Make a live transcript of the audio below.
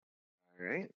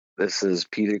right. This is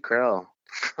Peter Krell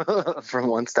from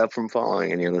One Step from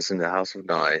Falling, and you're listening to House of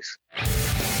Noise.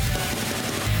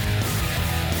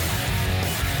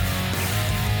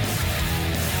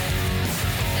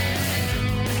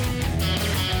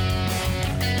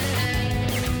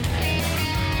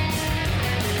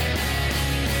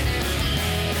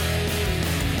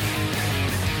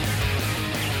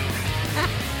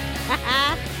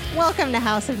 Welcome to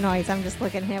House of Noise. I'm just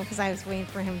looking at him because I was waiting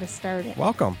for him to start it.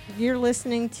 Welcome. You're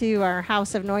listening to our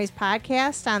House of Noise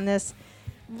podcast on this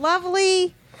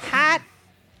lovely, hot,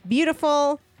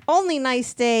 beautiful, only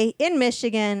nice day in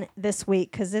Michigan this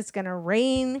week because it's going to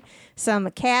rain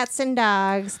some cats and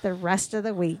dogs the rest of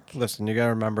the week. Listen, you got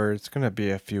to remember, it's going to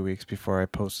be a few weeks before I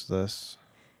post this.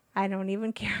 I don't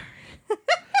even care.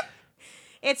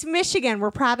 It's Michigan. We're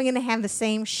probably going to have the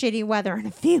same shitty weather in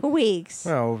a few weeks.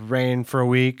 Well, rain for a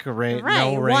week, no rain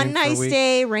one nice for a week.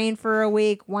 day, rain for a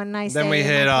week, one nice day. Then we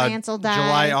hit plants will die.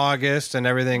 July, August, and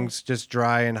everything's just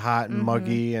dry and hot and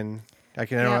muggy. And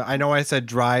I know I said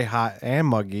dry, hot, and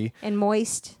muggy. And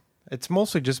moist. It's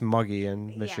mostly just muggy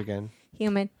in Michigan. Yeah.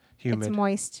 Humid. It's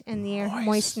moist in the air.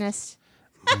 Moistness.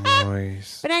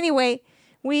 Moist. But anyway,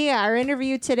 our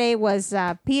interview today was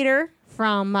Peter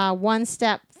from One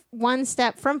Step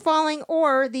from Falling,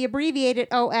 or the abbreviated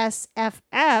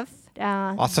OSFF.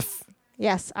 OSF.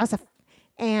 Yes, OSF.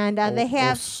 And they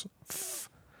have...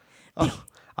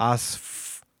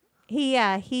 OSF.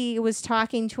 He was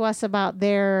talking to us about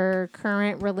their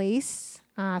current release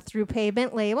through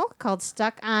Pavement label called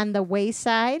Stuck on the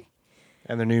Wayside.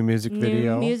 And the new music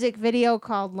video. Music video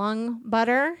called Lung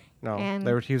Butter. No,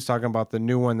 and he was talking about the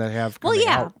new one that have coming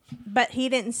out. But he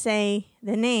didn't say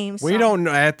the name. We don't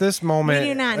know at this moment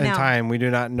in time. We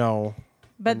do not know.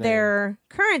 But their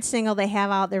current single they have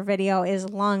out, their video, is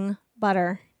Lung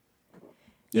Butter.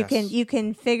 You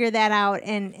can figure that out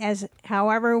and as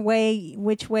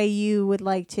which way you would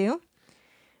like to.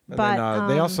 And but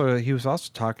then, he was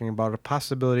also talking about a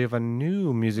possibility of a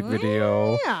new music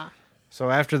video. Yeah.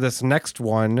 So after this next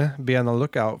one, be on the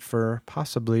lookout for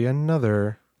possibly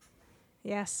another.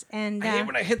 Yes, and I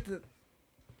hate when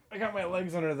I got my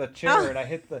legs under the chair and I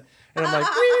hit and I'm like,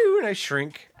 woo, and I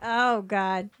shrink. Oh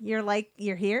God,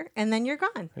 you're here and then you're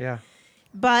gone. Yeah.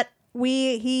 But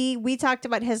we talked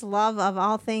about his love of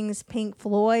all things Pink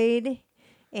Floyd,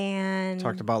 and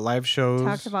talked about live shows.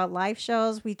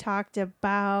 We talked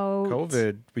about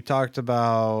COVID. We talked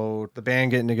about the band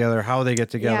getting together, how they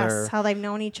get together. Yes, how they've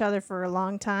known each other for a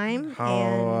long time.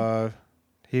 How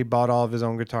he bought all of his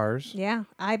own guitars. Yeah,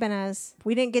 Ibanez.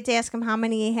 We didn't get to ask him how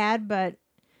many he had, but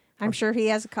I'm sure he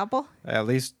has a couple. At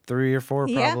least 3 or 4,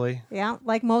 probably. Yeah,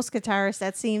 like most guitarists,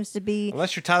 that seems to be...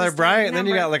 Unless you're Tyler Bryant, then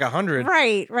you got like 100.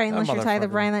 Right. Unless you're Tyler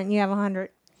Bryant, then you have 100.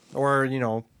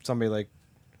 Or, somebody like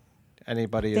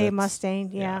anybody. Dave Mustaine,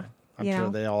 yeah. I'm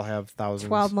sure they all have thousands.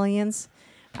 12 millions.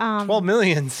 12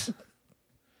 millions?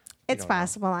 It's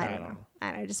possible. I don't know.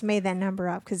 I just made that number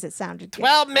up because it sounded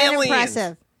 12 millions.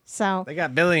 Impressive. So they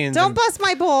got billions. Don't bust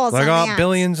my balls. They got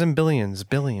billions and billions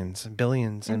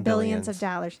of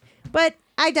dollars. But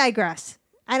I digress.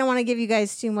 I don't want to give you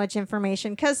guys too much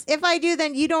information because if I do,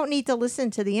 then you don't need to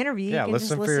listen to the interview. You can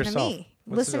just listen to me.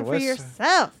 Listen for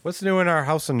yourself. What's new in our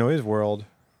House of Noise world?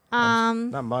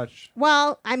 Not much.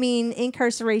 Well, I mean,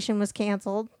 Incarceration was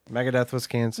canceled. Megadeth was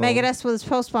canceled. Megadeth was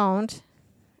postponed.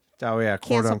 Oh yeah,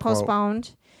 canceled,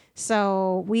 postponed.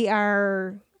 So we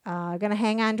are going to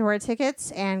hang on to our tickets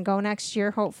and go next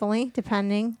year, hopefully,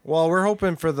 depending. Well, we're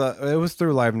hoping for it was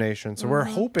through Live Nation, so we're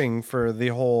hoping for the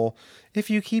whole, if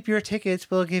you keep your tickets,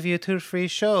 we'll give you 2 free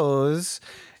shows,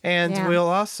 and we'll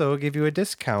also give you a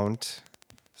discount.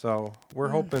 So we're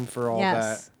hoping for all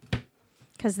that.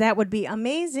 Because that would be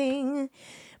amazing.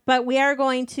 But we are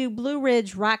going to Blue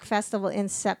Ridge Rock Festival in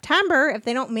September if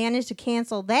they don't manage to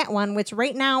cancel that one, which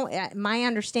right now, my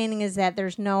understanding is that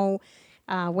there's no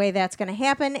way that's going to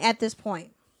happen at this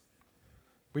point.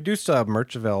 We do still have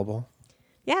merch available.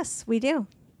 Yes, we do.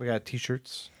 We got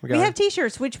T-shirts. We have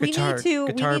T-shirts, which we need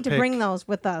to bring those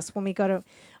with us when we go to.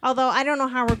 Although I don't know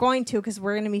how we're going to because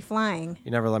we're going to be flying.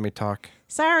 You never let me talk.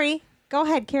 Sorry. Go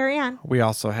ahead, carry on. We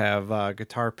also have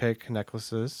guitar pick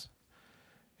necklaces,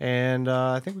 and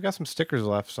I think we got some stickers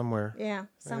left somewhere. Yeah,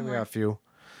 somewhere. We got a few.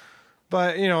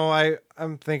 But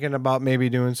I'm thinking about maybe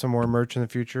doing some more merch in the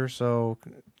future. So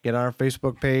get on our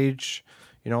Facebook page,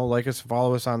 like us,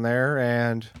 follow us on there,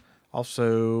 and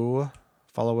also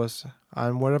follow us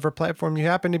on whatever platform you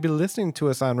happen to be listening to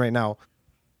us on right now.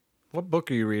 What book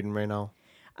are you reading right now?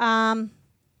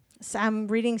 So I'm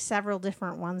reading several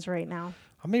different ones right now.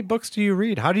 How many books do you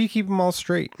read? How do you keep them all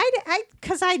straight?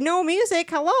 Because I know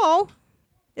music. Hello.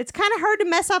 It's kind of hard to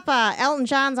mess up Elton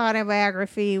John's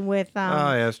autobiography with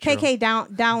it's true.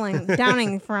 KK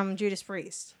Downing from Judas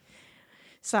Priest.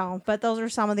 So, but those are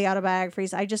some of the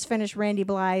autobiographies. I just finished Randy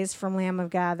Blythe's from Lamb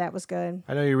of God. That was good.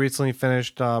 I know you recently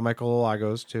finished Michael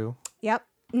Lagos too. Yep.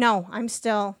 No, I'm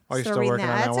still you're still reading working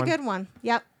that. on that That's one? a good one.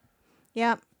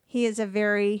 Yep. He is a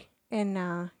very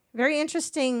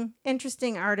interesting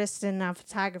artist and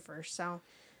photographer. So.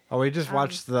 Oh, we just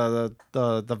watched the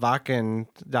Vakken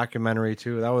documentary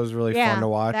too. That was really fun to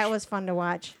watch. That was fun to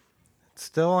watch. It's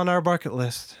still on our bucket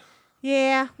list.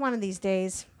 Yeah, one of these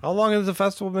days. How long has the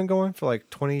festival been going? For like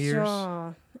 20 years?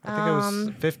 So, I think it was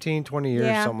 15, 20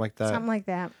 years, something like that. Something like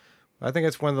that. I think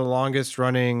it's one of the longest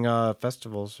running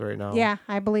festivals right now. Yeah,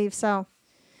 I believe so.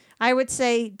 I would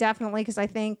say definitely because I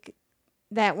think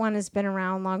that one has been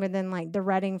around longer than like the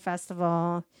Reading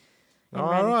Festival.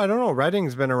 I don't know.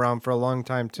 Reading's been around for a long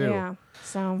time too. Yeah.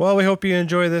 So. Well, we hope you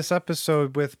enjoy this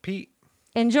episode with Pete.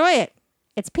 Enjoy it.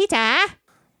 It's Peter.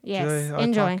 Yes.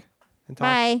 Enjoy.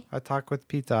 Bye. I talk with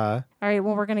Peter. All right.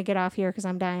 Well, we're gonna get off here because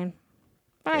I'm dying.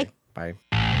 Bye. Okay, bye.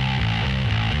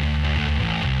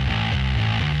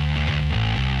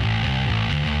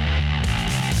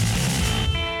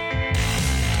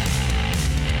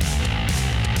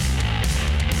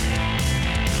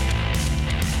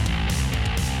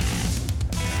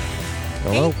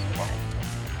 Hello.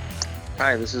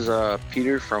 Hi, this is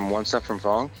Peter from One Step from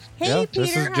Falling. Hey, Peter.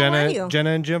 This is how Jenna, are you? Jenna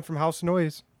and Jim from House of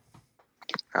Noise.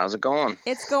 How's it going?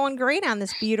 It's going great on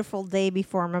this beautiful day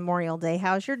before Memorial Day.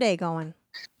 How's your day going?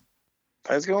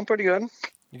 It's going pretty good.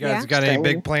 You guys Yeah? got any Staying.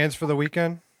 big plans for the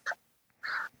weekend?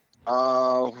 We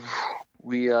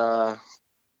I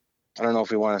don't know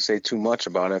if we want to say too much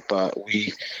about it, but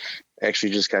we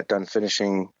actually just got done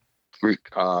finishing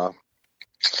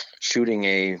shooting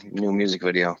a new music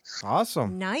video.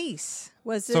 Awesome. Nice.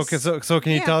 Was this? So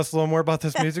can you Yeah. tell us a little more about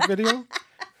this music video?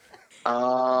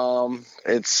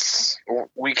 It's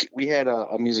we had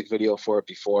a music video for it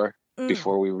before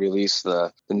we released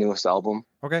the newest album.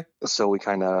 Okay. So we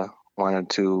kind of wanted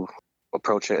to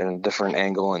approach it in a different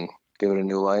angle and give it a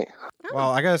new light. Well,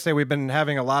 I gotta say we've been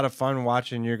having a lot of fun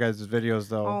watching your guys' videos,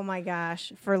 though. Oh my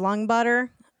gosh! For lung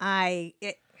butter,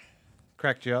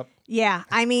 Cracked you up. yeah.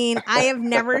 I mean, I have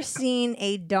never seen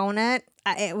a donut.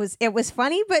 It was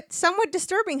funny, but somewhat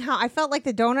disturbing. How I felt like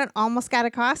the donut almost got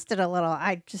accosted a little.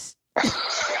 I just. I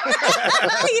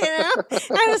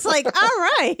was like, all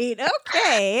right,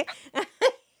 okay.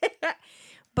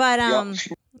 But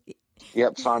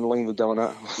Yep, fondling the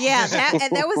donut. yeah,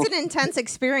 that was an intense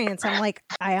experience. I'm like,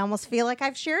 I almost feel like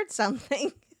I've shared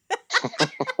something.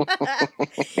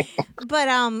 But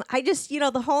I just,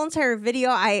 the whole entire video,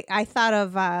 I thought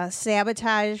of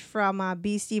Sabotage from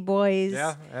Beastie Boys.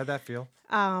 Yeah, I had that feel.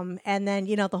 And then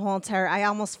the whole entire, I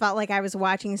almost felt like I was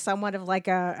watching somewhat of like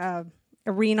a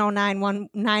Reno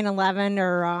 911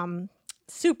 or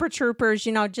Super Troopers.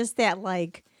 Just that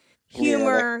like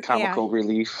humor, that comical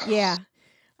relief. Yeah.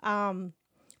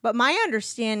 But my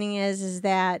understanding is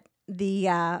that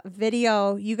the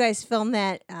video, you guys filmed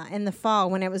that in the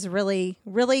fall when it was really,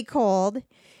 really cold.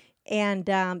 And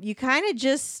you kind of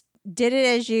just did it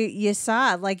as you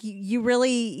saw it. Like you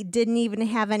really didn't even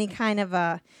have any kind of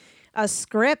a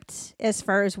script as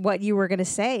far as what you were going to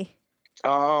say.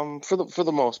 For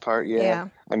the most part, yeah.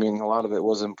 I mean, a lot of it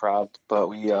was improv, but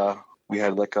we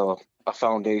had like a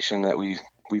foundation that we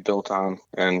built on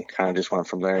and kind of just went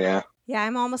from there. Yeah. Yeah,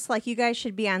 I'm almost like you guys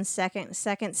should be on Second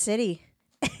City.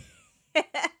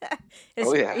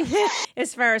 Oh yeah.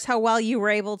 As far as how well you were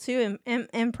able to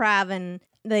improv and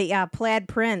the Plaid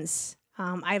Prince,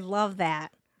 I love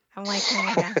that. I'm like, oh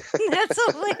my God, that's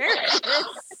hilarious.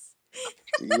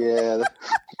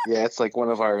 Yeah, it's like one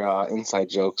of our inside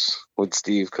jokes with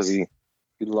Steve because he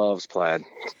loves plaid.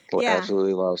 Yeah.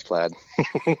 Absolutely loves plaid.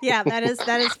 Yeah, that is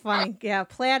funny. Yeah,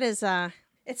 plaid is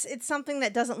it's something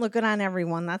that doesn't look good on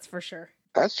everyone. That's for sure.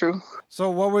 That's true. So,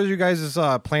 what were you guys'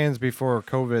 plans before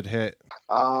COVID hit?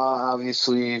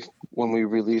 Obviously, when we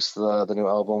released the new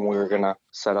album, we were gonna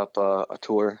set up a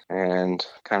tour and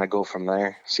kind of go from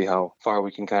there. See how far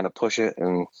we can kind of push it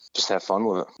and just have fun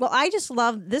with it. Well, I just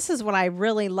love, this is what I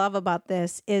really love about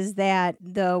this, is that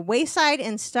the Wayside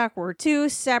and Stuck were two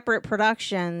separate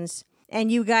productions,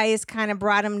 and you guys kind of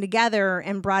brought them together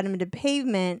and brought them to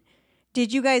Pavement.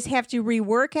 Did you guys have to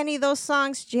rework any of those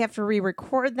songs? Did you have to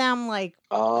re-record them?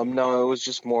 No, it was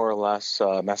just more or less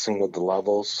messing with the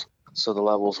levels. So the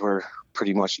levels were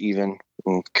pretty much even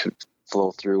and could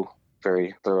flow through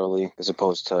very thoroughly, as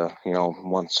opposed to,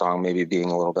 one song maybe being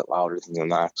a little bit louder than the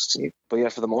next. But yeah,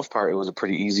 for the most part, it was a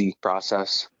pretty easy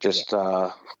process. Just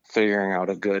figuring out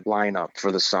a good lineup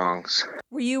for the songs.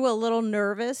 Were you a little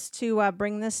nervous to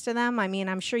bring this to them? I mean,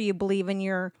 I'm sure you believe in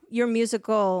your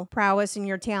musical prowess and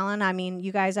your talent. I mean,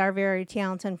 you guys are very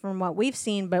talented from what we've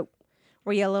seen, but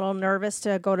were you a little nervous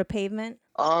to go to Pavement?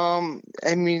 I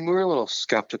mean, we're a little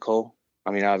skeptical.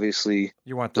 I mean, obviously,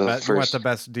 You want the best. You want the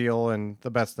best deal and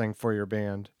the best thing for your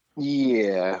band.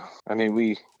 Yeah, I mean,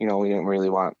 we didn't really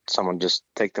want someone just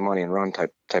take the money and run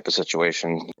type of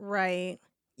situation. Right.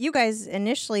 You guys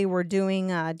initially were doing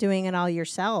it all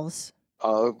yourselves.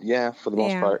 Yeah, for the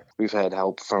most part, we've had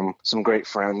help from some great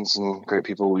friends and great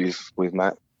people we've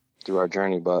met through our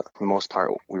journey, but for the most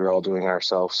part, we were all doing it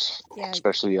ourselves. Yeah.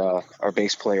 Especially our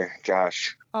bass player,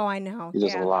 Josh. Oh, I know. He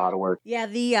does a lot of work. Yeah,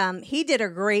 he did a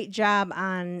great job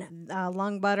on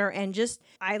Lung Butter, and just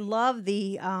I love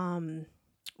the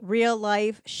real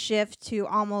life shift to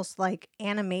almost like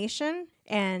animation,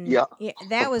 and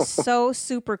that was so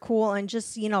super cool, and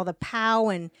just the pow,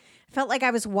 and felt like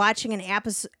I was watching an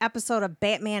episode of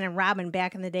Batman and Robin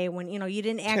back in the day when you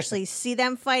didn't actually see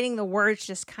them fighting. The words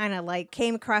just kind of like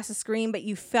came across the screen, but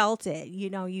you felt it.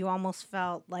 You almost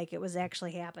felt like it was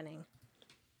actually happening.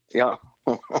 Yeah.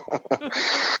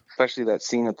 Especially that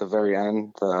scene at the very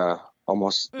end, the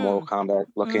almost Mortal Kombat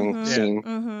looking scene.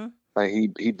 Mm-hmm. Like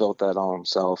he built that all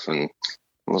himself, and it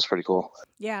was pretty cool.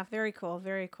 Yeah, very cool,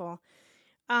 very cool.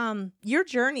 Your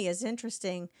journey is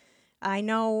interesting. I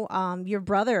know your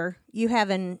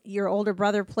older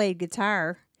brother played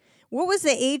guitar. What was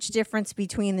the age difference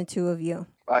between the two of you?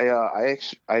 I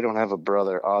don't have a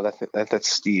brother. Oh, that's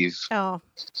Steve. Oh.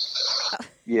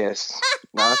 Yes.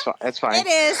 No, that's fine. It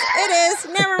is.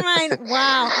 Never mind.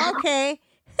 Wow. Okay.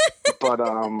 But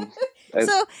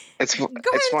it's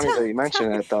funny that you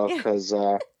mention it though, because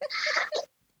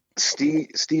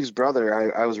Steve's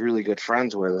brother I was really good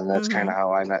friends with, and that's kind of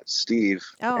how I met Steve.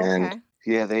 Oh, okay. And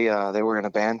yeah, they were in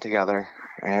a band together,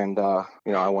 and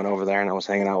I went over there and I was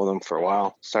hanging out with them for a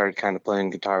while. Started kind of playing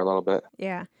guitar a little bit.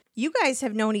 Yeah. You guys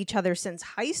have known each other since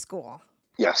high school.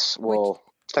 Yes. Well,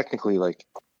 technically, like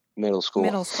middle school.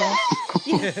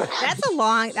 Yeah, that's a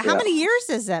long. How many years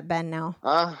has that been now?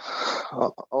 A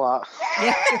lot.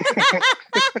 Yeah.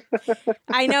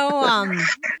 I know.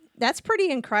 That's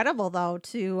pretty incredible, though,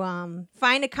 to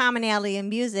find a commonality in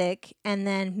music and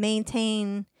then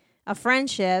maintain a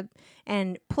friendship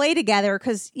and play together.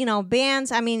 Because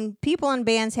bands. I mean, people in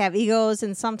bands have egos,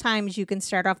 and sometimes you can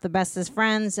start off the best as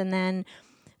friends, and then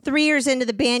 3 years into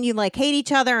the band, you hate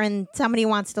each other, and somebody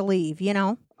wants to leave.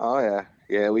 Oh yeah.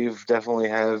 Yeah, we've definitely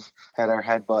have had our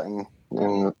headbutt in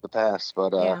the past,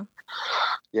 but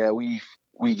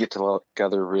we get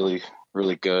together really,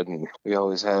 really good, and we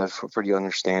always have a pretty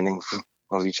understanding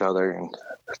of each other and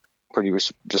pretty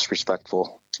just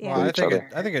respectful. Yeah, well,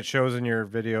 I think it shows in your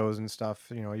videos and stuff.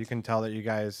 You can tell that you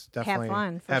guys definitely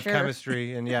have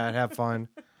chemistry and have fun.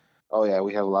 Oh yeah,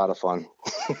 we have a lot of fun.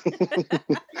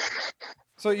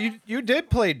 So you did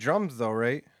play drums though,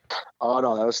 right? Oh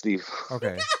no, that was Steve.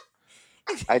 Okay.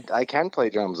 I can play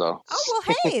drums though. Oh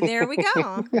well, hey, there we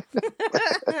go.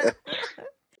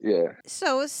 Yeah.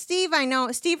 So Steve, I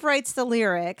know Steve writes the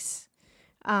lyrics.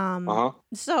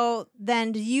 So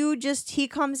then he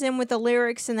comes in with the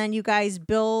lyrics and then you guys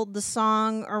build the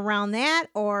song around that,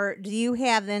 or do you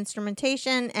have the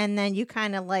instrumentation and then you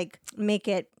kind of make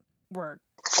it work?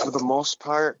 For the most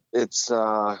part, it's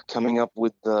coming up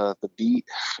with the beat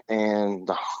and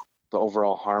the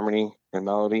overall harmony and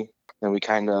melody, and we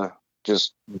kind of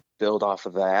just build off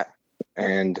of that.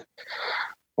 And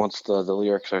once the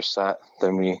lyrics are set,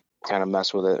 then we kind of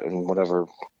mess with it in whatever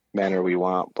manner we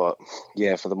want. But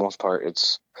yeah, for the most part,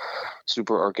 it's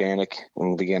super organic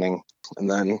in the beginning, and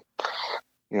then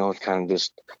kind of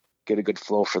just get a good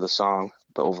flow for the song,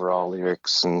 the overall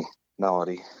lyrics and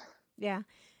melody. Yeah.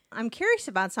 I'm curious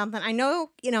about something. I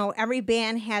know, every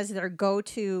band has their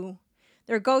go-to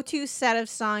set of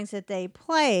songs that they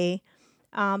play.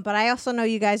 But I also know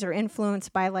you guys are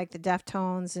influenced by the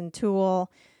Deftones and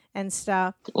Tool and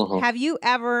stuff. Mm-hmm. Have you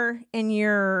ever in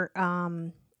your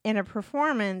in a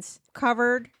performance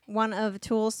covered one of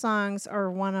Tool's songs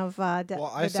or one of the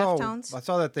Deftones? I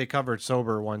saw that they covered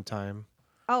Sober one time.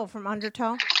 Oh, from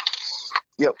Undertow?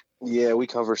 Yep. Yeah, we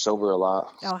cover Sober a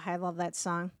lot. Oh, I love that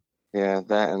song. Yeah,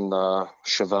 that and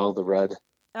Chevelle the Red.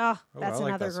 Oh, that's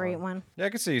another great one. Yeah, I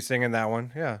can see you singing that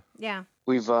one. Yeah. Yeah.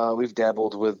 We've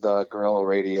dabbled with Krell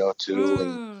Radio too,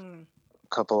 and a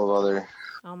couple of other.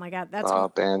 Oh my God,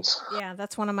 bands. Yeah,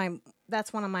 that's one of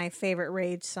my favorite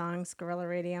Rage songs, Guerrilla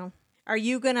Radio. Are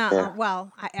you gonna?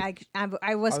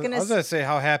 I was gonna say,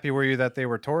 how happy were you that they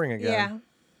were touring again?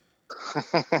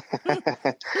 Yeah.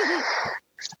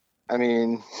 I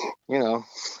mean,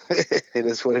 it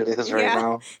is what it is right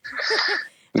now.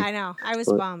 I know. I was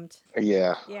bummed.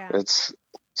 Yeah, Yeah. it's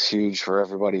huge for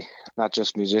everybody, not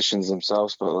just musicians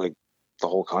themselves, but like the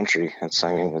whole country. It's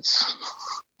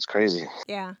crazy.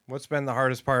 Yeah. What's been the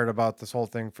hardest part about this whole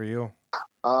thing for you?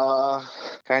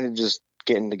 Kind of just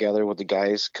getting together with the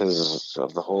guys because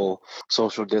of the whole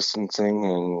social distancing,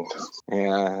 and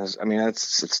yeah, I mean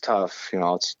it's tough.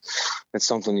 It's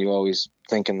something you always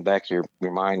think in the back of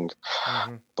your mind,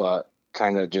 but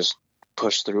kind of just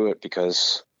push through it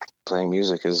because playing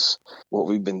music is what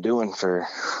we've been doing for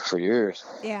years.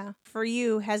 Yeah. For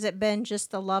you, has it been just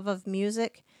the love of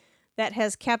music that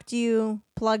has kept you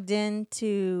plugged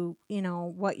into,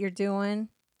 what you're doing?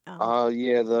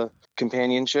 Yeah, the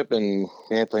companionship and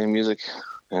playing music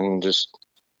and just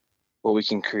what we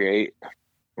can create.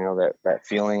 That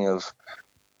feeling of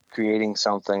creating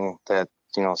something that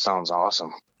sounds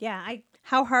awesome. Yeah.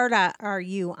 How hard are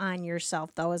you on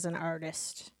yourself though as an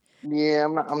artist? Yeah,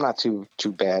 I'm not too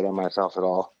bad on myself at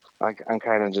all. I'm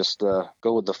kind of just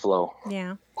go with the flow.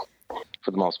 Yeah.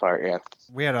 For the most part, yeah.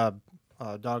 We had a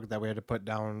dog that we had to put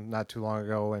down not too long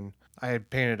ago, and I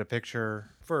had painted a picture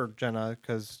for Jenna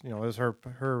because it was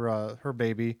her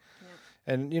baby,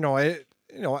 and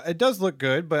it does look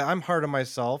good, but I'm hard on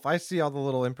myself. I see all the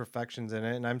little imperfections in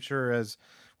it, and I'm sure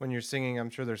when you're singing,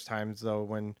 I'm sure there's times though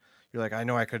when you're like, I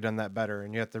know I could have done that better,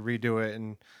 and you have to redo it,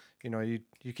 and you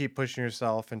keep pushing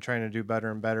yourself and trying to do better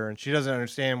and better, and she doesn't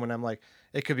understand when I'm like,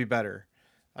 it could be better.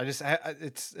 It's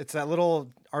that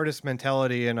little artist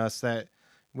mentality in us that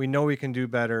we know we can do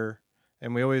better,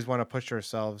 and we always want to push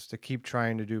ourselves to keep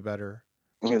trying to do better.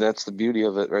 Yeah, that's the beauty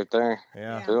of it right there.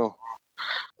 Yeah. Too.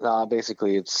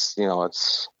 Basically, it's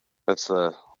that's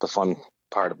the fun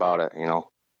part about it.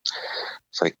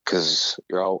 It's like because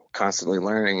you're all constantly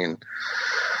learning and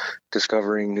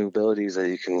discovering new abilities that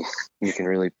you can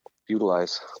really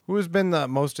utilize. Who has been the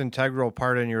most integral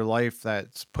part in your life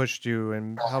that's pushed you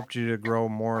and helped you to grow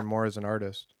more and more as an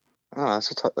artist? Oh,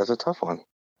 that's a tough one.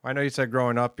 I know you said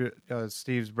growing up,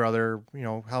 Steve's brother,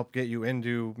 helped get you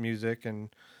into music and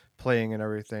playing and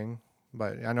everything.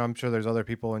 But I'm sure there's other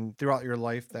people throughout your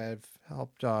life that have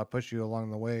helped push you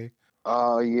along the way.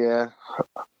 Yeah.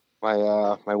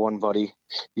 My one buddy,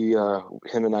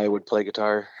 him and I would play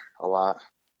guitar a lot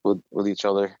with each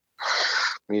other.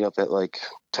 Meet up at like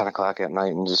 10 o'clock at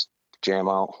night and just jam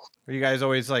out. Were you guys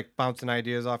always like bouncing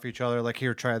ideas off each other? Like,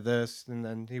 here, try this, and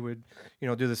then he would,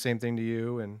 do the same thing to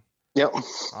you. And yep,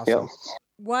 awesome.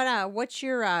 Yep. What's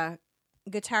your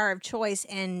guitar of choice?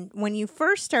 And when you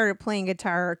first started playing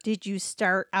guitar, did you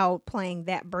start out playing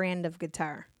that brand of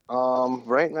guitar?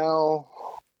 Right now,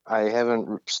 I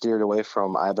haven't steered away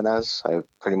from Ibanez. I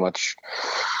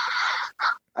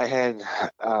had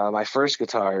my first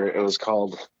guitar. It was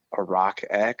called a Rock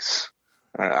X.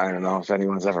 I don't know if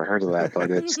anyone's ever heard of that,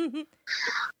 but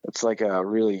it's like a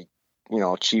really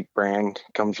cheap brand.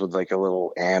 Comes with like a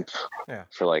little amp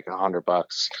for like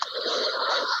 $100.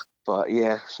 But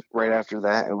yeah, right after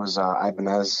that it was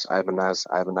Ibanez,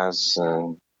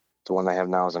 and the one I have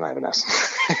now is an Ibanez.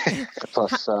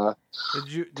 Plus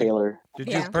Taylor.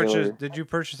 Did you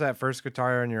purchase that first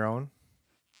guitar on your own?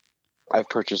 I've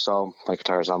purchased all my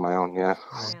guitars on my own. Yeah.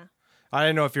 I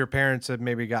didn't know if your parents had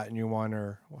maybe gotten you one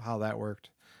or how that worked.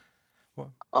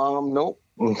 Nope.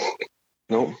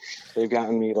 Nope. They've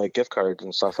gotten me like gift cards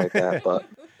and stuff like that, but.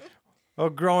 Well,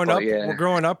 growing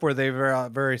up, were they very,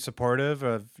 very supportive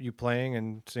of you playing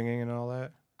and singing and all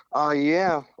that?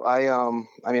 Yeah.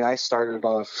 I started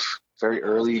off very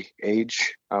early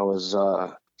age. I was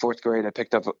fourth grade. I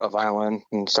picked up a violin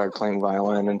and started playing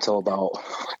violin until about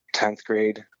 10th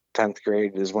grade. 10th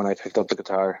grade is when I picked up the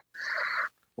guitar.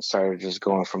 I started just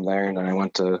going from there, and then I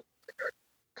went to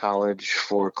college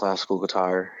for classical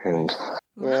guitar, and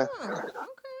yeah. Okay.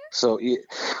 So,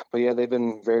 but yeah, they've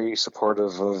been very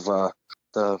supportive of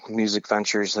the music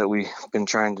ventures that we've been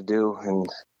trying to do, and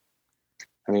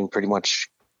I mean, pretty much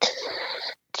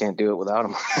can't do it without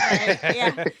them.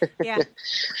 Right. Yeah.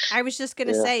 I was just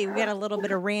gonna say we got a little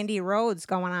bit of Randy Rhoads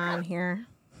going on here.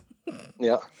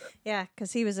 Yeah. Yeah,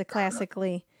 because he was a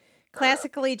classically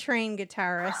trained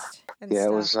guitarist. And yeah,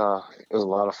 stuff. It was a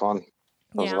lot of fun. It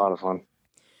was a lot of fun.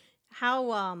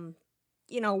 How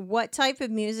what type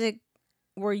of music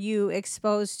were you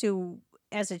exposed to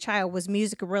as a child? Was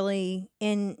music really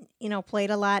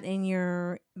played a lot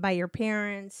by your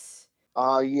parents?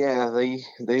 Yeah,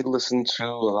 they listened to a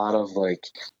lot of like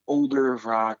older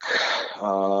rock,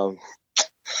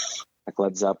 like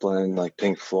Led Zeppelin, like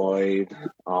Pink Floyd.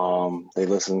 They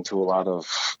listened to a lot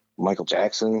of Michael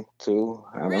Jackson too.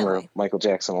 I remember Michael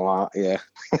Jackson a lot. Yeah.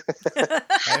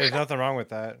 There's nothing wrong with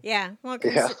that. Yeah. Well,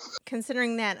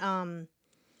 considering that,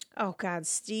 oh God,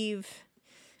 Steve,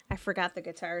 I forgot the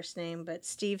guitarist's name, but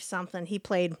Steve something. He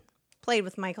played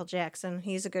with Michael Jackson.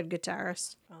 He's a good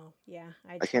guitarist. Oh yeah,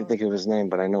 I can't think of his name,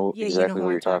 but I know Yeah, exactly you know who what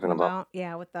I'm you're talking about.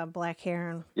 Yeah, with the black hair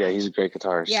and Yeah, he's a great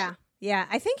guitarist. yeah.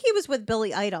 I think he was with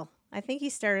Billy Idol. I think he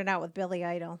started out with Billy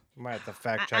Idol. Might have to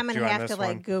fact check I'm gonna you on have this to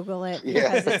one. Google it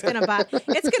Yeah. because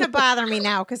it's gonna bother me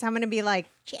now because I'm gonna be like,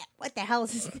 shit, what the hell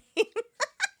is his name?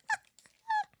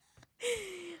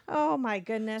 Oh my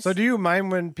goodness. So do you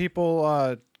mind when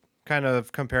people kind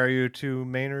of compare you to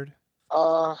Maynard?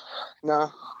 No,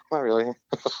 not really.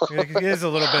 He is a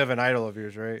little bit of an idol of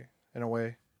yours, right? In a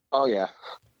way. Oh yeah,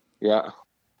 yeah.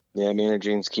 Maynard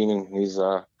James Keenan. He's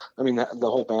the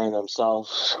whole band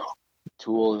themselves.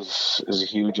 Tool is a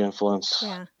huge influence.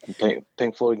 Yeah.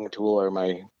 Pink Floyd and Tool are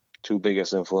my two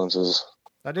biggest influences.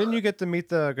 Now, didn't you get to meet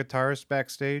the guitarist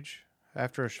backstage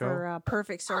after a show? For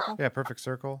Perfect Circle. Yeah, Perfect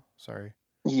Circle. Sorry.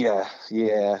 Yeah.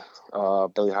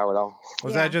 Billy Howard.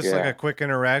 Was that just like a quick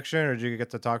interaction, or did you get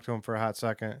to talk to him for a hot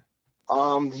second?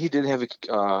 He did have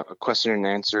a question and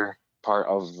answer part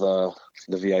of the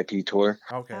VIP tour.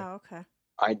 Okay. Oh, okay.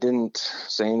 I didn't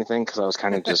say anything because I was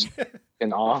kind of just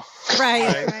in awe.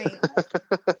 Right.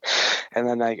 And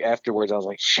then afterwards, I was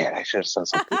like, shit, I should have said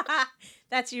something.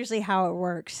 That's usually how it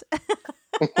works.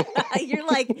 You're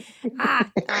like,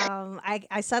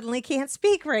 I suddenly can't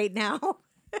speak right now.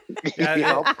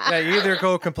 Yeah, you either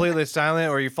go completely silent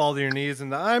or you fall to your knees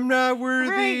and I'm not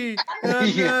worthy. Right.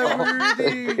 I'm not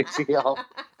worthy.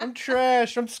 I'm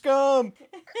trash. I'm scum.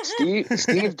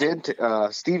 Steve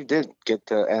did get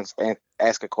to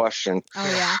ask a question.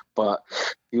 Oh yeah. But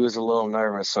he was a little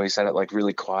nervous, so he said it like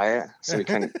really quiet, so he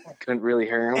couldn't really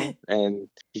hear him, and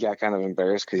he got kind of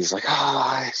embarrassed because he's like,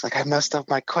 I messed up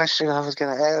my question I was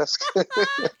gonna ask.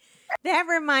 That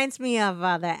reminds me of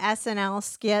the SNL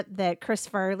skit that Chris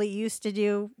Farley used to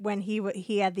do when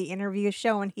he had the interview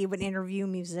show and he would interview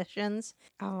musicians.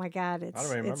 Oh my God, I don't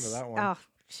remember that one. Oh,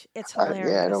 it's hilarious.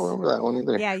 Yeah, I don't remember that one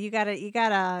either. Yeah, you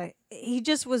gotta. He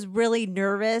just was really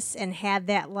nervous and had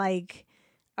that like,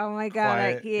 oh my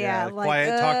God, quiet, like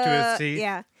quiet talk to his teeth.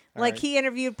 Yeah, All like right. he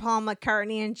interviewed Paul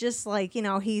McCartney and just like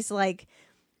he's like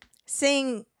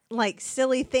saying like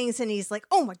silly things and he's like,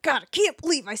 oh my God, I can't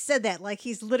believe I said that. Like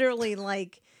he's literally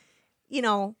like,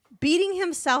 beating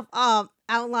himself up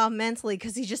out loud mentally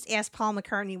because he just asked Paul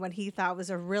McCartney what he thought was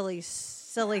a really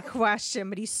silly question,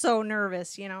 but he's so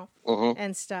nervous,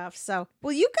 and stuff. So,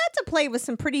 well, you got to play with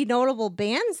some pretty notable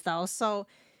bands though. So,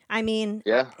 I mean,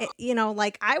 Yeah.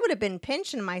 like I would have been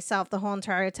pinching myself the whole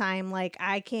entire time. Like,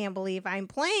 I can't believe I'm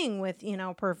playing with,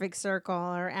 Perfect Circle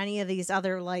or any of these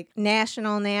other like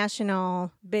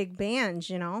national big bands,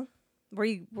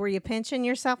 Were you pinching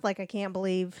yourself? Like, I can't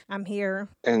believe I'm here.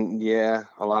 And yeah,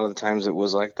 a lot of the times it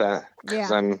was like that. Yeah.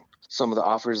 Some of the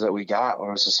offers that we got, I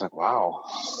was just like, wow,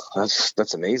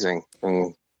 that's amazing.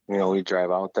 And, we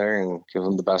drive out there and give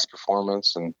them the best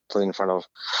performance and play in front of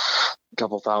a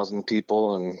couple thousand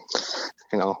people. And,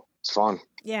 it's fun.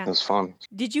 Yeah. It was fun.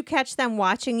 Did you catch them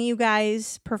watching you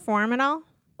guys perform at all?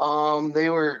 They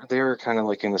were kind of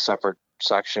like in a separate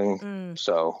section.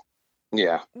 So,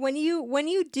 yeah. When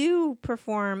you do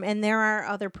perform and there are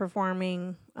other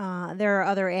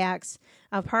acts,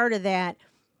 a part of that,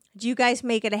 do you guys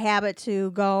make it a habit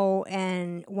to go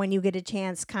and when you get a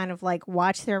chance kind of like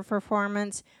watch their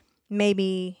performance,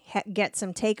 maybe get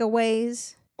some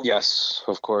takeaways? Yes,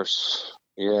 of course.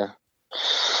 Yeah.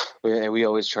 We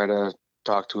always try to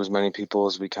talk to as many people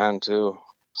as we can too.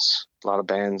 It's a lot of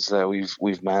bands that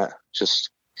we've met just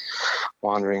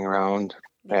wandering around,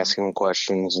 asking them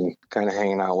questions and kind of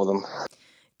hanging out with them.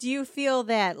 Do you feel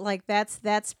that like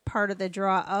that's part of the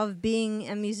draw of being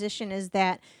a musician is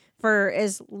that for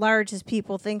as large as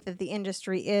people think that the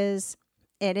industry is,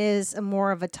 it is a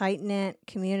more of a tight-knit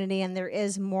community and there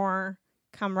is more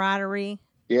camaraderie?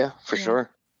 Yeah, for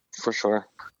sure. For sure.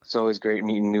 It's always great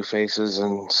meeting new faces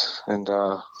and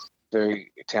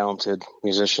very talented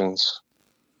musicians.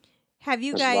 Have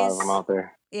you There's guys a lot of them out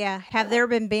there. Yeah. Have there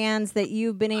been bands that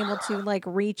you've been able to like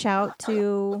reach out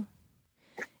to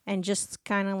and just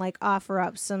kind of like offer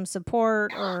up some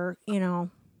support or,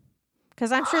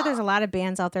 because I'm sure there's a lot of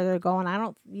bands out there that are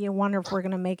going, you wonder if we're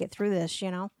going to make it through this,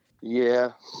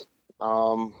 Yeah.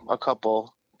 A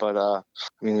couple, but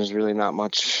there's really not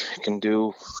much you can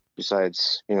do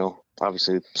besides,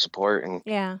 obviously support and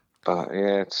Yeah. But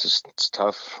yeah, it's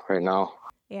tough right now.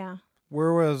 Yeah.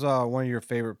 Where was one of your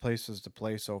favorite places to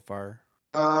play so far?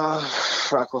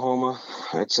 Oklahoma,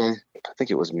 I'd say. I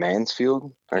think it was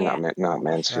Mansfield, or not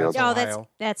Mansfield. That's Oh, Ohio.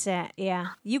 that's it. Yeah.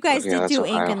 You guys Yeah, did that's do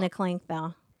Ink Ohio. and the Clink,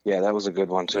 though. Yeah, that was a good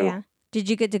one too. Yeah. Did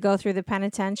you get to go through the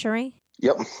penitentiary?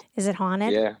 Yep. Is it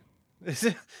haunted? Yeah.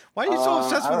 Why are you so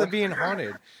obsessed with I- it being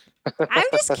haunted? I'm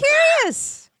just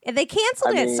curious. They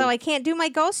canceled I it, so mean- I can't do my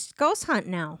ghost hunt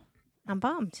now. I'm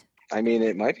bummed. I mean,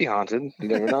 it might be haunted. You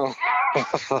never know.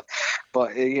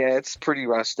 But yeah, it's pretty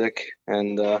rustic,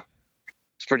 and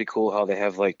it's pretty cool how they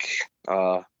have like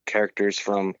characters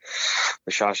from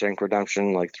the Shawshank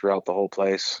Redemption like throughout the whole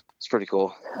place. It's pretty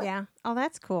cool. Yeah. Oh,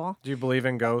 that's cool. Do you believe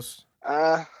in ghosts?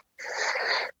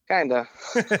 Kinda.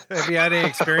 Have you had any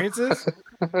experiences?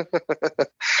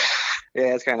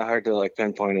 Yeah, it's kind of hard to like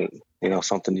pinpoint it. You know,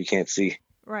 something you can't see.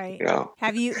 Right. You know.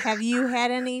 Have you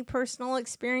had any personal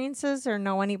experiences or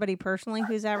know anybody personally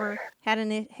who's ever had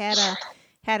an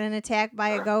attack by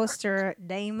a ghost or a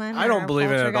demon? I or don't a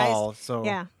believe it at poltergeist? all. So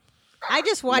Yeah. I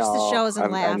just watch the No, shows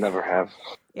and laugh. I never have.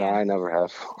 Yeah. No, I never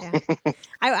have.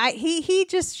 Yeah. He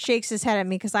just shakes his head at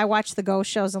me because I watch the ghost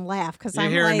shows and laugh because you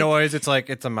I'm hear like, a noise, it's like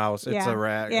it's a mouse, it's yeah, a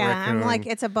rat. Yeah, raccoon. I'm like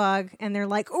it's a bug, and they're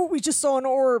like, oh, we just saw an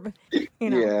orb. You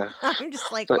know. Yeah. I'm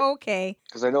just like, But- okay.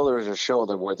 Because I know there was a show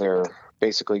where they're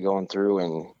basically going through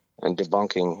and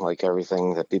debunking like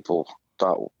everything that people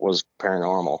thought was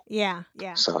paranormal. Yeah.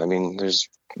 Yeah. So I mean, there's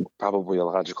probably a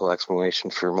logical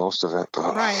explanation for most of it.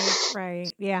 But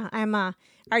Right. Yeah.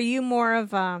 Are you more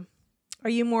of a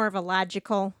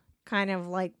logical kind of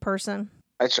like person?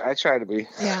 I try to be.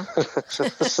 Yeah.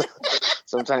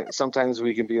 Sometimes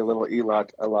we can be a little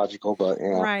illogical, but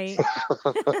yeah. Right.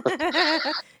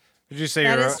 Would you say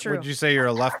That you're is true. would you say you're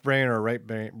a left brain or a right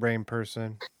brain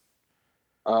person?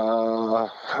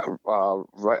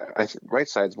 Right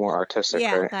side's more artistic,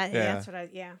 Yeah. right? Yeah. That's what I.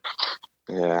 Yeah.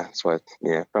 Yeah, that's what.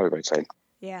 Yeah, probably right side.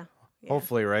 Yeah. Yeah.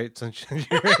 Hopefully, right? Since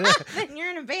Then you're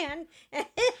in a band.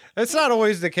 it's not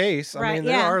always the case. I Right, mean,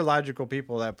 there yeah. are logical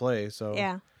people that play, so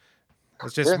Yeah.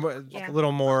 it's just Yeah. a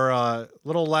little more,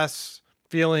 little less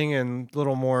feeling and a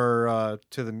little more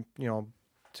to the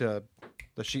to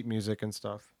the sheet music and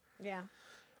stuff. Yeah.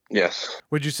 Yes.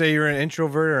 Would you say you're an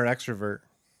introvert or an extrovert?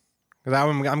 Because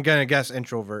I'm gonna guess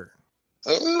introvert.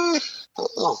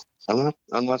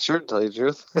 I'm not sure to tell you the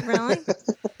truth. Really?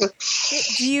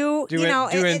 Do you Do you, you know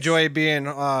do you it's- enjoy being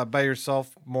by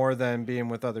yourself more than being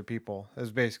with other people?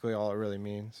 Is basically all it really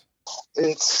means.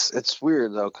 It's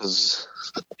weird though, because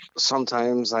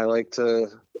sometimes I like to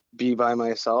be by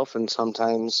myself, and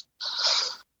sometimes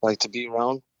I like to be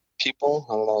around people.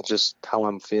 I don't know, just how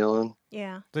I'm feeling.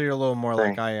 Yeah. So you're a little more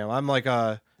like I am. I'm like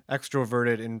a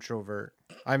extroverted introvert.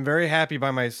 I'm very happy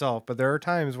by myself, but there are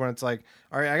times when it's like,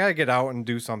 all right, I gotta get out and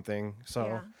do something.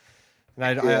 So, Yeah.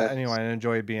 and I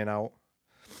enjoy being out.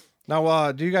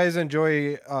 Now, do you guys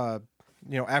enjoy,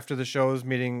 after the shows,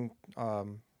 meeting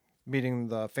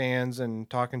the fans and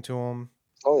talking to them?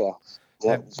 Oh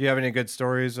yeah. Do you have any good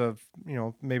stories of,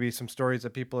 maybe some stories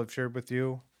that people have shared with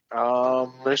you?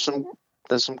 There's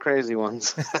some crazy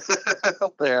ones.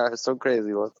 There are some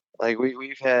crazy ones. Like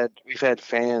we've had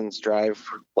fans drive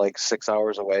like 6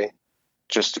 hours away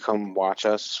just to come watch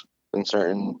us in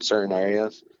certain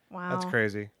areas. Wow. That's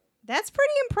crazy. That's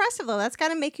pretty impressive though. That's got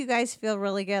to make you guys feel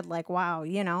really good. Like, wow,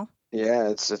 Yeah,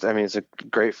 it's a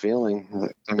great feeling.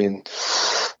 I mean,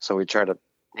 so we try to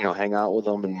hang out with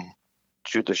them and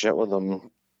shoot the shit with them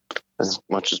as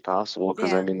much as possible,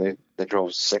 because Yeah. I mean they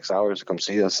drove 6 hours to come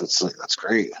see us. That's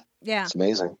great. Yeah. It's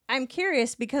amazing. I'm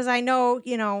curious because I know,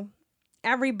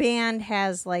 every band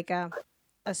has like a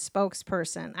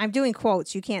spokesperson. I'm doing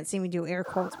quotes. You can't see me do air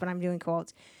quotes, but I'm doing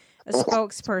quotes. A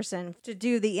spokesperson to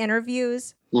do the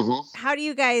interviews. Mm-hmm. How do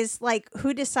you guys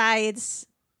who decides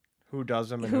Who does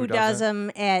them and who who does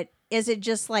doesn't? them is it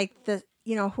just like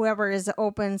whoever is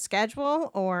open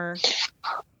schedule or?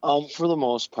 For the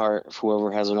most part, if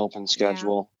whoever has an open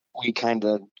schedule, we kind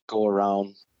of go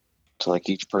around to like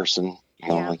each person,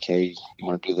 Yeah. like, hey, you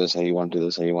want to do this? Hey, you want to do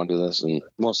this? Hey, you want to do this? And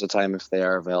most of the time, if they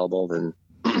are available, then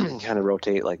kind of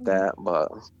rotate like that. But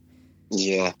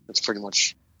yeah, that's pretty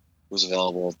much who's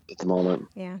available at the moment.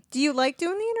 Yeah. Do you like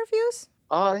doing the interviews?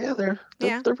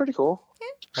 Yeah, they're pretty cool.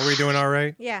 Are we doing all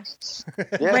right? Yeah.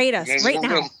 Yeah, Rate us you guys right are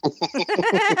now.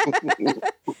 good.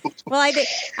 Well, I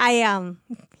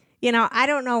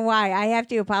don't know why. I have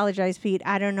to apologize, Pete.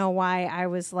 I don't know why I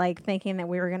was thinking that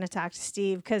we were going to talk to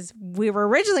Steve because we were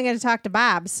originally going to talk to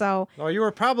Bob. So Oh, you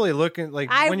were probably looking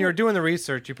I when you were doing the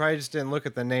research. You probably just didn't look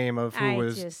at the name of who I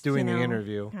was just, doing the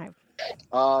interview.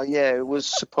 Yeah, it was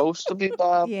supposed to be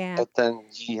Bob, Yeah. but then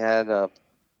he had a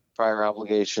prior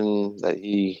obligation that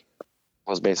he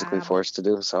was basically Bob. forced to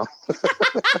do. So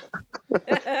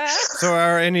So,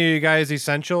 are any of you guys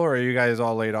essential, or are you guys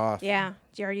all laid off? Yeah.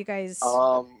 Are you guys?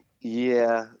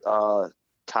 yeah,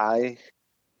 Ty,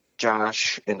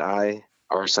 Josh, and I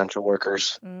are essential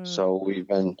workers. Mm. So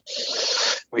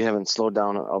we haven't slowed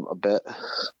down a bit.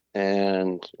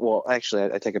 And well,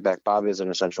 actually, I take it back. Bob is an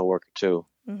essential worker too.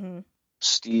 Mm-hmm.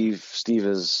 Steve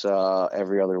is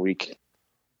every other week.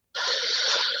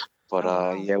 But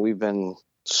wow. yeah, we've been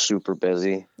super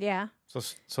busy. Yeah.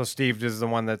 So Steve is the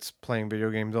one that's playing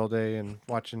video games all day and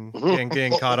watching and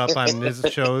getting caught up on his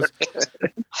shows.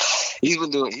 He's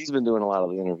been doing a lot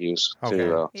of the interviews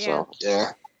too. Okay. So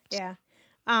yeah. Yeah.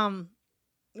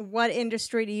 What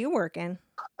industry do you work in?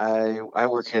 I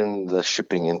work in the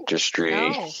shipping industry.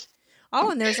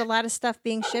 Oh, and there's a lot of stuff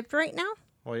being shipped right now?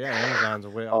 Well, yeah, Amazon's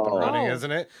way up and running,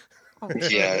 isn't it? Oh.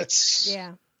 Yeah,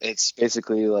 it's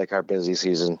basically like our busy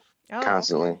season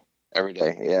constantly. Okay. Every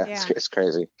day. Yeah, Yeah. It's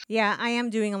crazy. Yeah, I am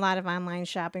doing a lot of online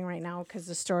shopping right now because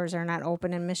the stores are not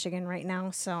open in Michigan right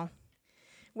now. So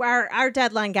our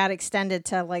deadline got extended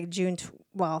to like June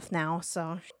 12th now.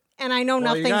 So, and I know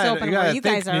nothing's open where you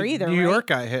guys are either. New right? York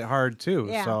got hit hard too.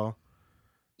 Yeah. So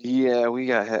Yeah, we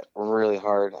got hit really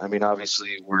hard. I mean,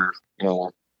 obviously we're a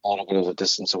little bit of a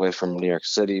distance away from New York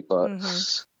City, but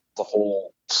the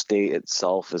whole state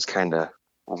itself is kind of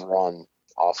run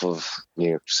off of New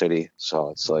York City. So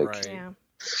it's like right.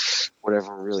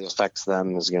 whatever really affects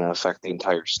them is going to affect the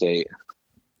entire state.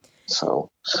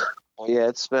 So, well, yeah,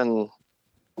 it's been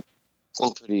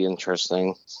pretty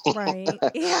interesting. Right.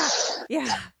 Yeah.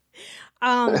 Yeah.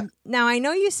 Now I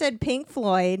know you said Pink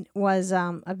Floyd was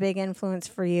a big influence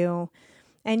for you,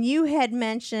 and you had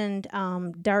mentioned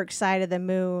Dark Side of the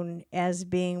Moon as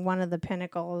being one of the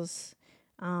pinnacles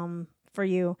for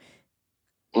you.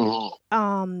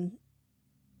 Mm-hmm.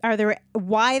 Are there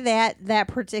why that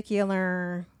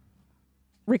particular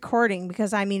recording?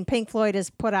 Because I mean, Pink Floyd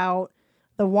has put out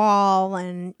The Wall,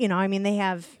 and they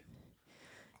have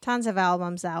tons of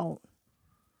albums out.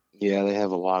 Yeah, they have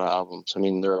a lot of albums. I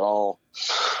mean, they're all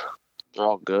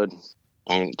good.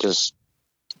 I mean, just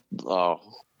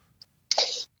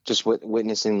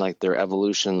witnessing like their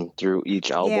evolution through each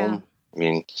album. Yeah. I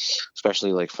mean,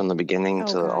 especially like from the beginning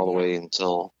all the way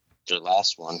until their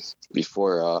last one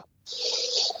before.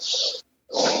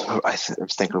 I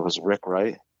think it was Rick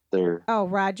Wright.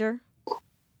 Roger.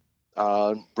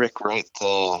 Rick Wright.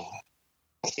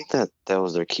 I think that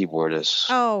was their keyboardist.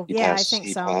 Oh, I think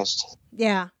he so. Passed.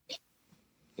 Yeah.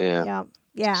 Yeah.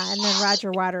 Yeah, and then Roger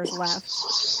Waters left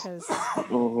because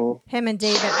him and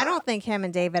David. I don't think him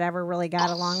and David ever really got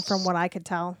along, from what I could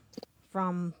tell.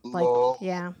 From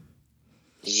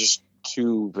It's just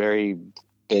two very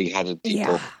big-headed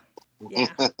people. Yeah.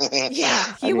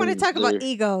 Yeah. You want to talk about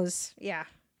egos? Yeah.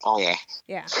 Oh yeah.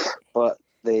 Yeah. But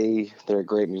they're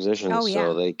great musicians,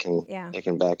 so they can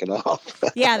back it up.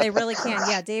 Yeah, they really can.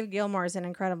 Yeah, Dave Gilmour is an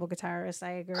incredible guitarist.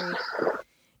 I agree.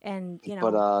 And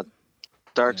But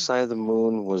Dark Side of the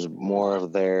Moon was more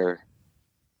of their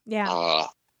I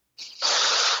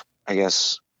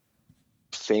guess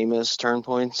famous turn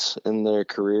points in their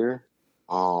career.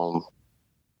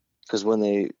 Because when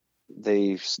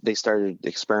they started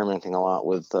experimenting a lot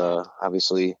with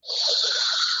obviously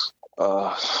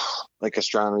like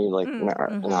astronomy, like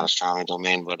not astronomy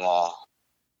domain, but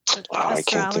I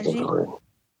can't think of the word.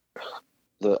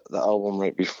 The album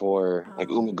right before, like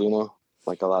Umaguma,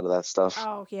 like a lot of that stuff.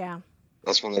 Oh yeah.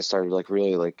 That's when they started like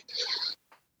really like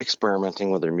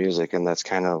experimenting with their music, and that's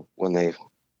kind of when they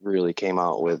really came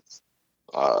out with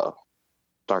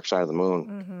Dark Side of the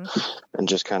Moon, and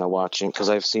just kind of watching, because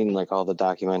I've seen like all the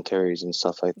documentaries and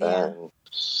stuff like that. And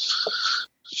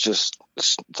it's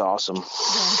awesome. Yeah.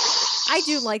 I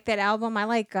do like that album. I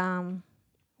like one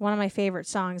of my favorite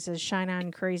songs is "Shine On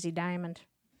Crazy Diamond."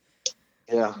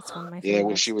 Yeah, that's one of my favorites. Yeah,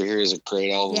 Wish You Were Here is a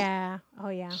great album. Yeah. Oh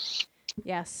yeah.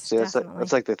 Yes. See, that's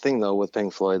like the thing though with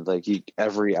Pink Floyd. Like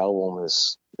every album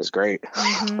is great.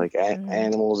 Like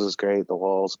Animals is great. The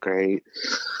Wall's great.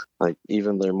 Like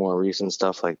even their more recent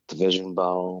stuff, like Division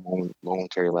Bell,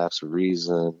 Momentary Lapse of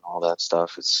Reason, all that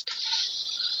stuff.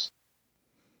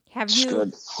 Have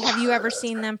you ever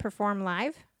seen them perform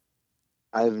live?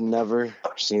 I've never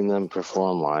seen them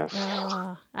perform live.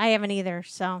 I haven't either.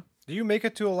 So. Do you make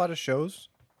it to a lot of shows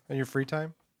in your free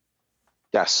time?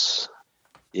 Yes.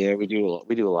 Yeah, we do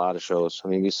a lot of shows. I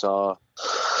mean, we saw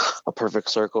A Perfect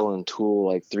Circle and Tool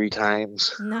like 3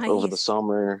 times over the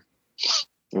summer.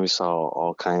 And we saw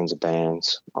all kinds of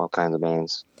bands. I gotta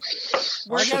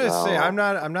say,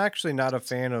 I'm actually not a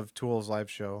fan of Tool's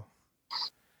live show.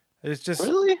 It's just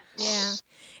really, yeah.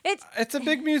 It's a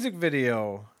big music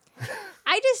video.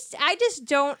 I just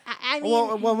don't. I mean,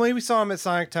 well, when we saw him at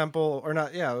Sonic Temple, or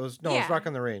not? Yeah, it was Rock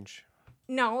on the Range.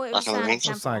 No, it was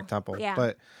Sonic Temple. Yeah,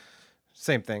 but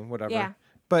same thing, whatever. Yeah.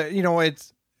 But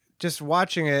it's just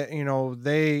watching it.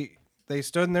 They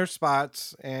stood in their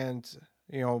spots, and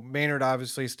Maynard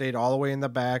obviously stayed all the way in the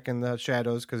back in the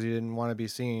shadows because he didn't want to be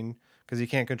seen, because he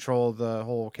can't control the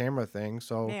whole camera thing.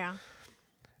 So yeah,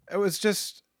 it was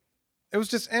just it was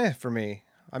just for me.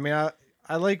 I mean,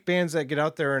 I like bands that get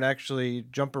out there and actually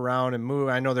jump around and move.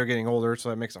 I know they're getting older, so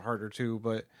that makes it harder too.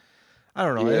 But I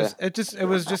don't know. Yeah. It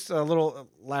was just a little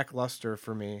lackluster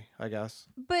for me, I guess.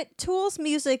 But Tool's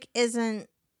music isn't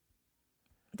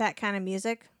that kind of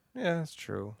music. Yeah, that's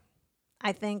true.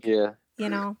 I think. Yeah. You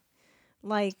know,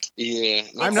 like. Yeah.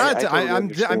 I'm not. totally I'm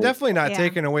understand. definitely not Yeah.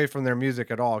 taking away from their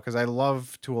music at all because I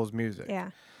love Tool's music.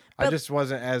 Yeah. I But- just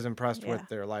wasn't as impressed Yeah. with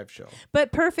their live show.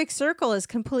 But Perfect Circle is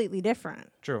completely different.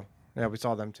 True. Yeah, we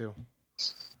saw them too.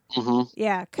 Mm-hmm.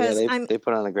 Yeah, Yeah, because they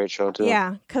put on a great show too.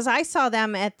 Yeah, because I saw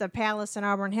them at the Palace in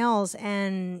Auburn Hills,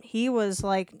 and he was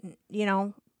like, you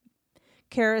know,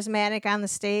 charismatic on the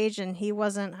stage, and he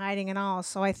wasn't hiding at all.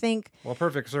 So I think, Well,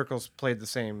 Perfect Circles played the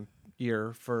same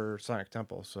year for Sonic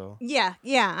Temple, so yeah,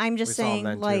 I'm we just saw them saying,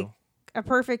 then like, too. a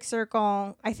Perfect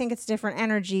Circle, I think it's different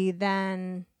energy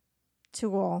than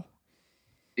Tool.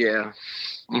 Yeah.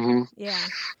 Mm-hmm. Yeah.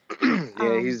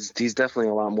 Yeah, he's definitely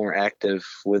a lot more active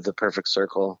with the Perfect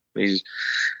Circle. He's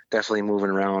definitely moving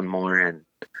around more and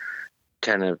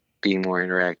kind of being more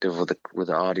interactive with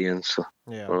the audience a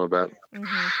Yeah. little bit.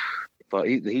 Mm-hmm. But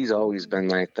he's always been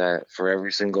like that for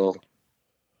every single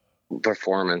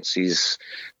performance. He's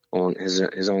on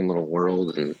his own little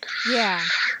world and Yeah.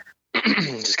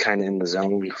 just kind of in the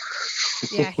zone.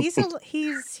 Yeah, he's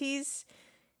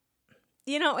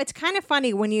you know, it's kind of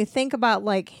funny when you think about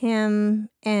like him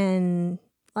and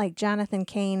like Jonathan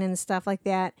Cain and stuff like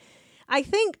that. I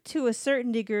think to a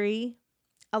certain degree,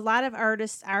 a lot of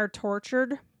artists are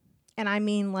tortured, and I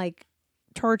mean like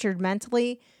tortured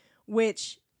mentally,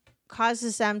 which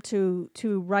causes them to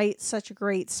write such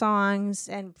great songs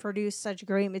and produce such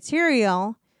great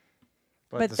material.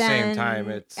 But at the same time,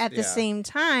 it's at the same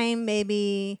time,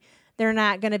 maybe they're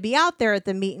not going to be out there at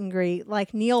the meet and greet.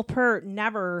 Like Neil Peart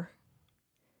never.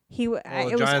 It was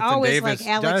Jonathan always Davis, like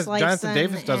Alex Lifeson. Jonathan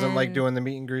Davis doesn't like and, doing the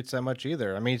meet and greets that much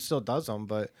either. I mean, he still does them,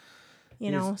 but you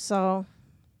know, so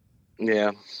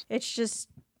Yeah. it's just.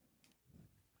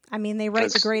 I mean, they write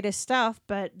the 'Cause- greatest stuff,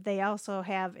 but they also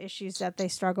have issues that they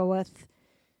struggle with,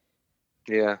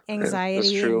 Yeah. anxiety,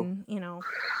 That's true. and you know.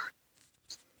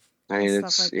 I mean, stuff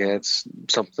it's like that. it's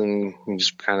something you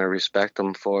just kind of respect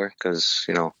them for because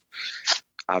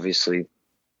obviously,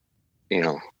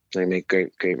 they make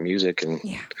great music and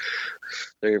Yeah.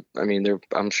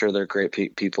 I'm sure they're great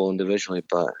people individually,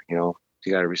 but you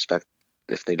got to respect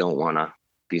if they don't want to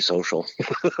be social.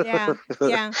 Yeah.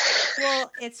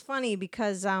 Well, it's funny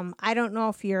because I don't know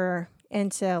if you're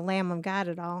into Lamb of God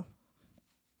at all.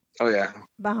 Oh yeah.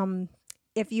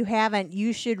 If you haven't,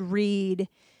 you should read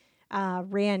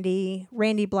Randy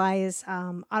Bly's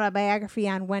autobiography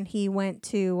on when he went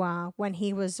to when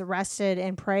he was arrested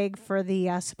in Prague for the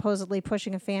supposedly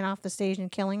pushing a fan off the stage and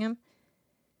killing him.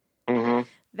 Mm-hmm.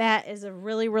 That is a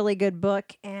really, really good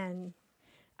book, and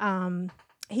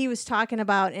he was talking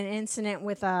about an incident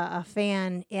with a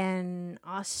fan in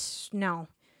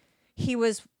he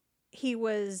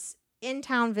was in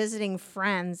town visiting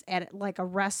friends at like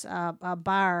a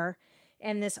bar,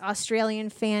 and this Australian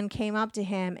fan came up to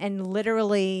him and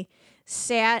literally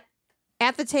sat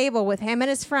at the table with him and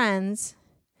his friends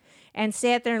and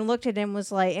sat there and looked at him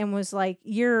was like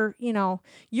you're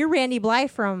Randy Bly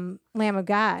from Lamb of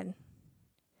God.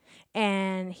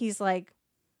 And he's like,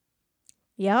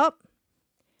 yep.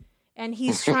 And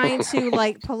he's trying to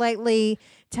like politely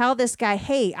tell this guy,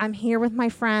 hey, I'm here with my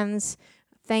friends.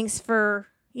 Thanks for,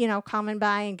 coming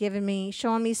by and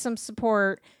showing me some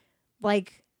support.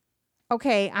 Like,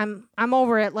 okay, I'm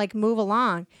over it. Like, move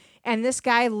along. And this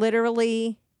guy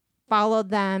literally followed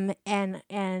them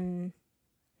and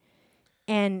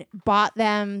bought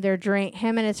them their drink,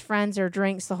 him and his friends their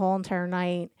drinks the whole entire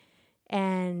night.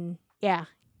 And yeah.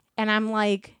 And I'm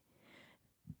like,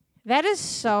 that is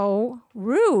so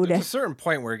rude. there's a certain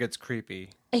point where it gets creepy.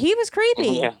 He was creepy.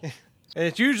 Yeah. And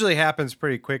it usually happens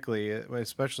pretty quickly,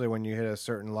 especially when you hit a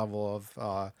certain level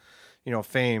of,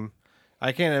 fame.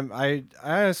 I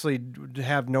honestly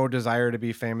have no desire to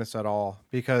be famous at all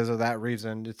because of that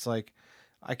reason. It's like,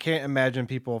 I can't imagine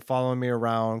people following me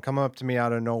around, coming up to me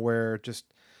out of nowhere.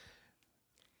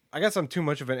 I guess I'm too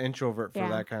much of an introvert for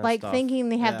that kind of like stuff. thinking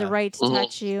they have the Yeah. right to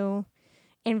touch you,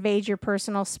 invade your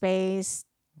personal space.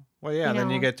 Well, yeah, then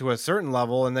you get to a certain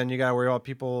level, and then you got to worry about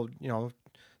people,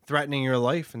 threatening your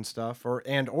life and stuff, or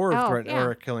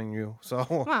killing you. So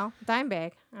Well, dime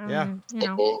bag. Yeah.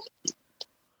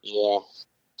 Yeah.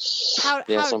 How,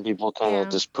 Some people kind of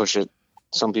just push it.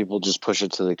 Some people just push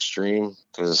it to the extreme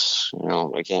because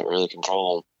they can't really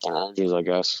control their energies, I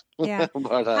guess. Yeah.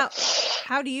 But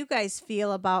how do you guys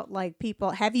feel about like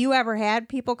people? Have you ever had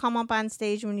people come up on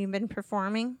stage when you've been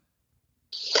performing?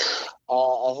 I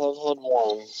have had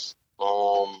one,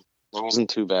 It wasn't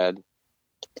too bad.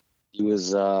 He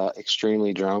was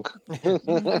extremely drunk. Which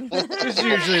is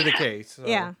usually the case. So.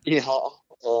 Yeah. Yeah.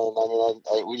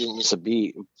 We didn't miss a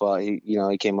beat, but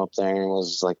he came up there and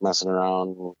was like messing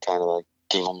around and kind of like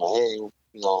gave him a hey,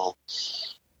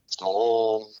 what's going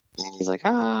on? And he's like,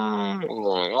 and we're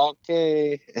like,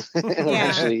 okay. And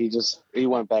eventually he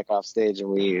went back off stage and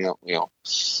we didn't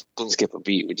skip a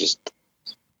beat. We just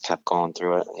kept going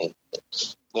through it. And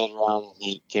later on,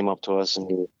 he came up to us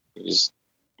and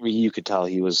you could tell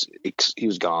he was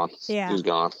gone. Yeah. He was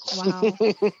gone. Wow.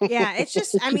 Yeah, it's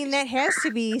just, I mean, that has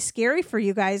to be scary for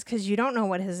you guys because you don't know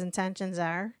what his intentions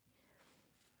are.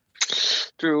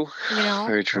 True.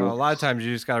 Very true. Well, a lot of times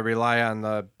you just got to rely on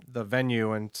the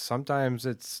venue, and sometimes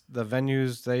it's the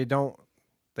venues they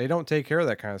don't take care of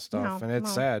that kind of stuff, and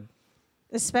it's sad.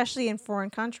 Especially in foreign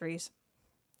countries.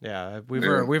 Yeah, we've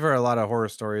heard a lot of horror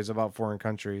stories about foreign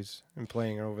countries and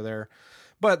playing over there.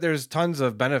 But there's tons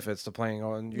of benefits to playing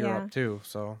in Europe too.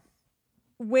 So,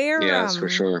 that's for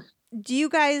sure. Do you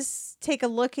guys take a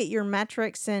look at your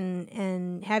metrics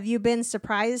and have you been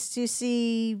surprised to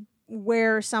see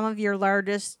where some of your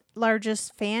largest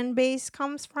fan base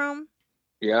comes from?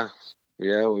 Yeah.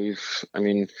 A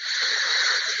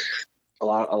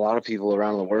lot of people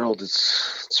around the world.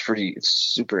 It's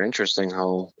super interesting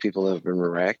how people have been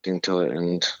reacting to it,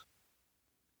 and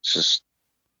it's just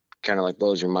kind of like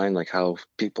blows your mind, like how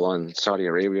people in Saudi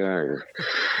Arabia or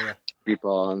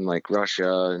people in like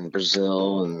Russia and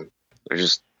Brazil, and they're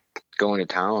just going to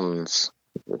town.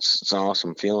 It's an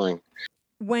awesome feeling.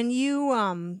 When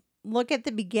you look at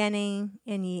the beginning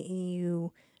and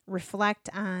you reflect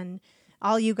on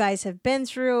all you guys have been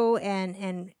through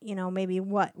and maybe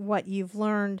what you've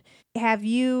learned, have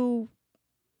you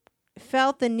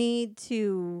felt the need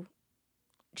to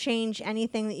change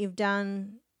anything that you've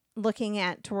done looking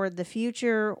at toward the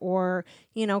future, or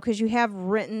because you have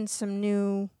written some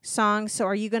new songs, so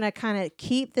are you going to kind of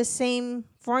keep the same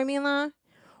formula,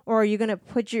 or are you going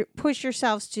to push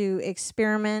yourselves to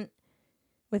experiment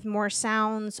with more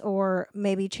sounds or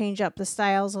maybe change up the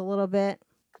styles a little bit?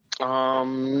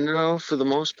 No, for the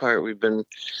most part we've been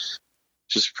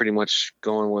just pretty much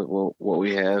going with what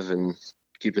we have and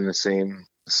keeping the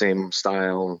same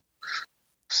style,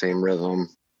 same rhythm.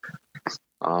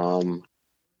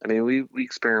 We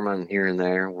experiment here and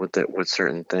there with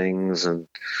certain things,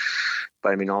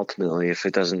 but ultimately, if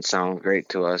it doesn't sound great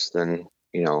to us, then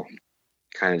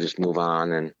kind of just move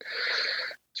on and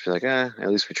just be like, at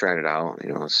least we tried it out.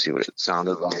 See what it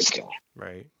sounded like.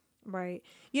 Right.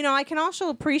 I can also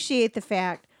appreciate the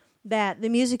fact that the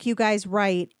music you guys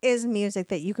write is music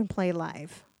that you can play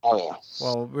live. Oh yeah.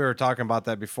 Well, we were talking about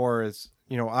that before.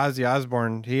 Ozzy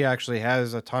Osbourne, he actually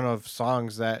has a ton of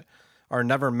songs that are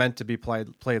never meant to be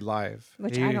played live.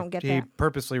 Which I don't get that. He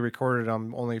purposely recorded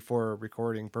them only for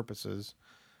recording purposes.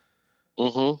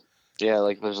 Mm-hmm. Yeah,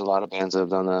 like there's a lot of bands that have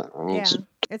done that.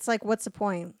 It's like, what's the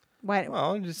point? Why?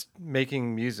 Well, just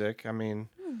making music.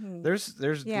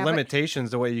 There's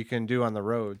limitations to what you can do on the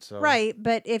road. So right,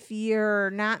 but if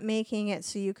you're not making it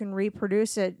so you can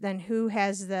reproduce it, then who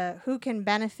can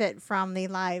benefit from the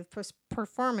live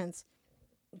performance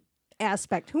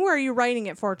aspect? Who are you writing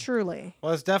it for, truly?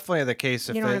 Well, it's definitely the case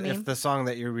if the song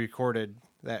that you recorded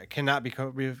that cannot be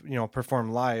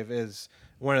performed live is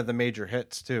one of the major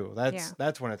hits too.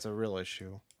 That's when it's a real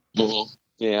issue. Mm-hmm.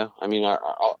 Yeah, our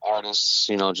artists,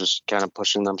 just kind of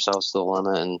pushing themselves to the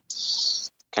limit and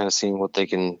kind of seeing what they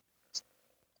can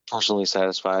personally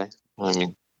satisfy.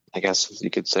 I guess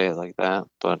you could say it like that,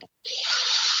 but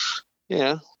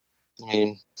yeah,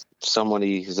 if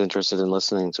somebody is interested in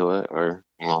listening to it, or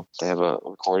they have a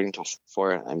recording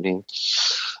for it,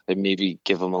 they maybe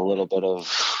give them a little bit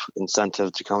of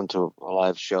incentive to come to a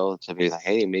live show to be like,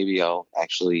 hey, maybe I'll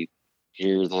actually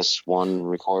hear this one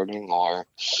recording, or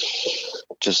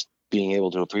just being able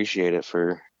to appreciate it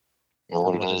for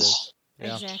what it is.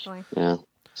 Yeah. Exactly. Yeah.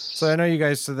 So I know you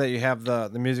guys said that you have the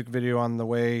music video on the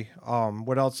way.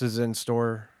 What else is in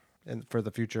store for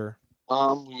the future?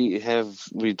 We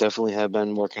definitely have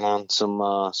been working on some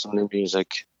new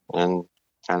music, and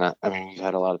we've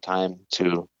had a lot of time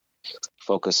to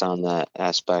focus on that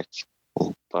aspect,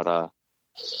 but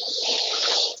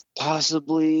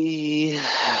possibly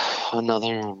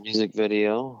another music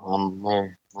video.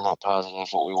 We're not positive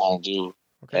what we want to do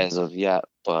as of yet,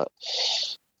 but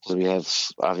we have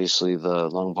obviously the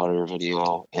Lung Butter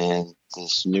video and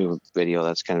this new video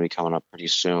that's going to be coming up pretty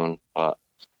soon. But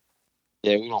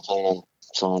yeah, we don't plan on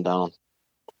slowing down.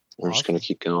 We're just going to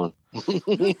keep going.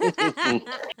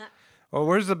 Well,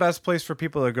 where's the best place for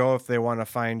people to go if they want to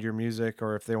find your music,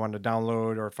 or if they want to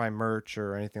download or find merch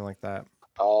or anything like that?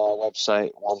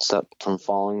 website,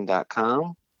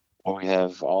 onestepfromfalling.com. We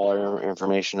have all our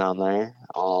information on there.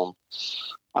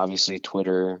 Obviously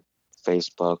Twitter,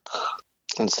 Facebook,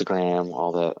 Instagram,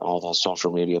 all the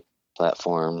social media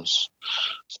platforms,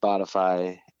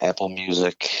 Spotify, Apple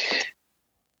Music,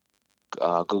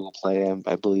 Google Play,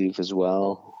 I believe as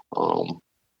well.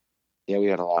 Yeah, we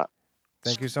had a lot.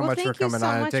 Thank you so Well, much for thank you coming so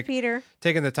on much, and Peter.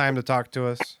 taking the time to talk to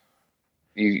us.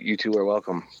 You two are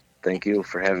welcome. Thank you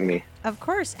for having me. Of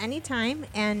course, anytime.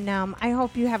 And I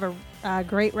hope you have a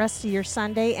great rest of your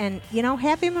Sunday. And,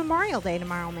 happy Memorial Day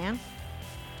tomorrow, man.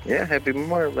 Yeah, happy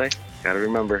Memorial Day. Gotta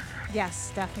remember.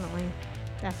 Yes, definitely.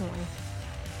 Definitely.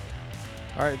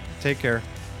 All right, take care.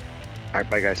 All right,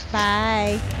 bye, guys.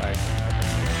 Bye. Bye.